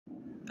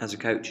As a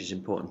coach, it's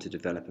important to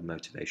develop a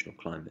motivational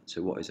climate.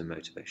 So what is a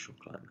motivational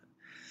climate?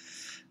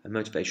 A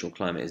motivational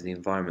climate is the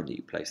environment that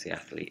you place the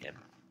athlete in.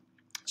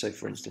 So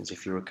for instance,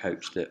 if you're a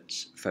coach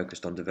that's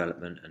focused on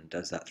development and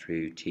does that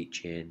through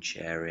teaching,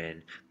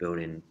 sharing,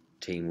 building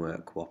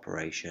teamwork,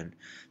 cooperation,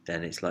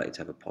 then it's likely to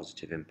have a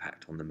positive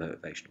impact on the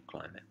motivational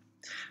climate.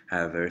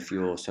 However, if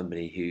you're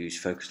somebody who's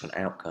focused on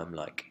outcome,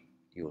 like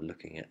you're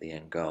looking at the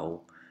end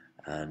goal,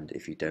 and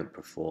if you don't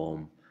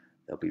perform,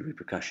 there'll be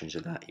repercussions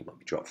of that, you might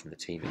be dropped from the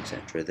team,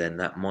 etc., then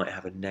that might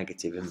have a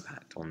negative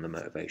impact on the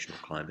motivational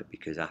climate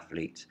because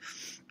athletes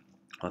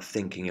are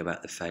thinking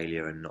about the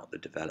failure and not the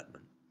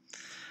development.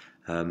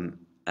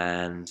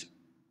 And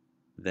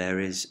there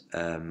is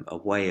a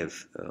way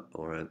of,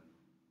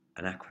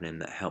 an acronym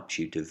that helps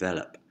you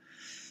develop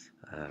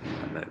a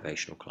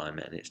motivational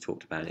climate, and it's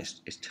talked about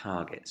is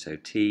TARGET. So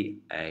TARGET,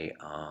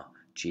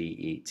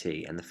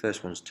 and the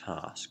first one's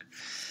task.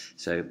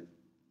 So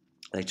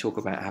they talk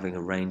about having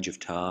a range of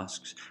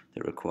tasks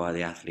that require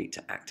the athlete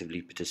to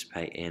actively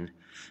participate in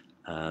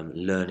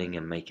learning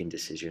and making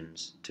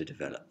decisions to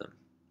develop them.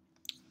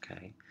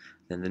 Okay.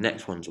 Then the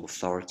next one's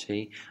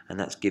authority, and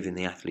that's giving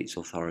the athletes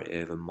authority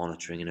over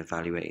monitoring and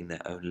evaluating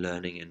their own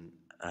learning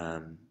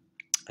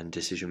and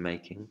decision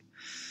making.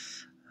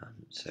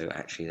 So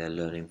actually they're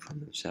learning from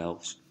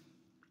themselves.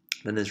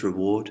 Then there's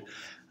reward,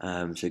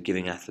 so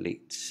giving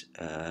athletes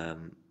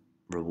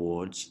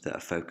rewards that are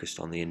focused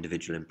on the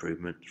individual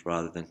improvements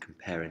rather than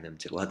comparing them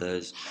to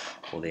others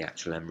or the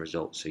actual end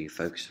result. So you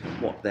focus on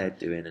what they're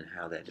doing and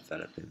how they're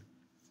developing,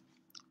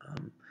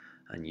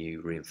 and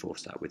you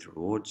reinforce that with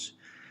rewards.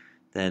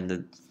 Then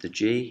the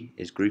G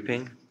is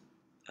grouping,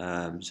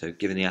 so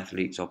giving the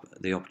athletes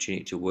the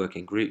opportunity to work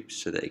in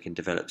groups so that they can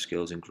develop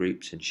skills in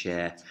groups and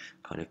share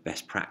kind of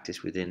best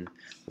practice within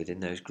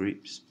those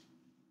groups.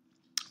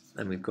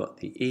 Then we've got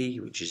the E,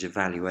 which is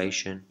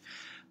evaluation.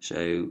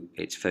 So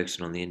it's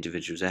focusing on the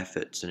individual's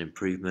efforts and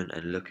improvement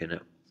and looking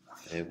at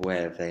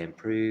where have they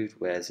improved,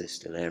 where's there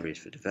still areas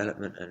for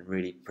development, and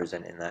really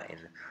presenting that in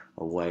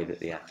a way that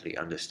the athlete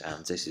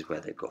understands this is where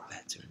they've got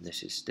better and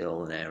this is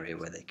still an area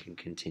where they can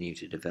continue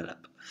to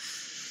develop.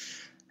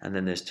 And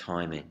then there's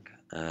timing.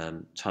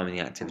 Timing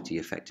the activity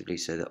effectively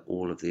so that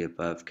all of the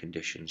above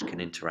conditions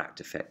can interact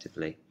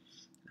effectively,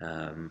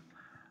 and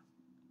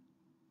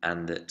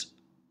that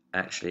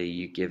actually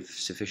you give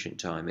sufficient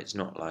time. It's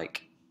not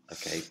like,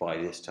 okay, by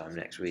this time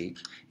next week.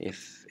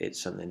 If it's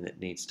something that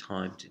needs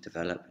time to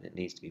develop and it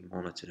needs to be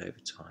monitored over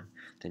time,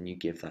 then you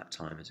give that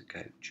time as a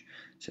coach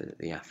so that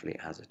the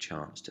athlete has a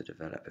chance to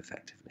develop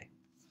effectively.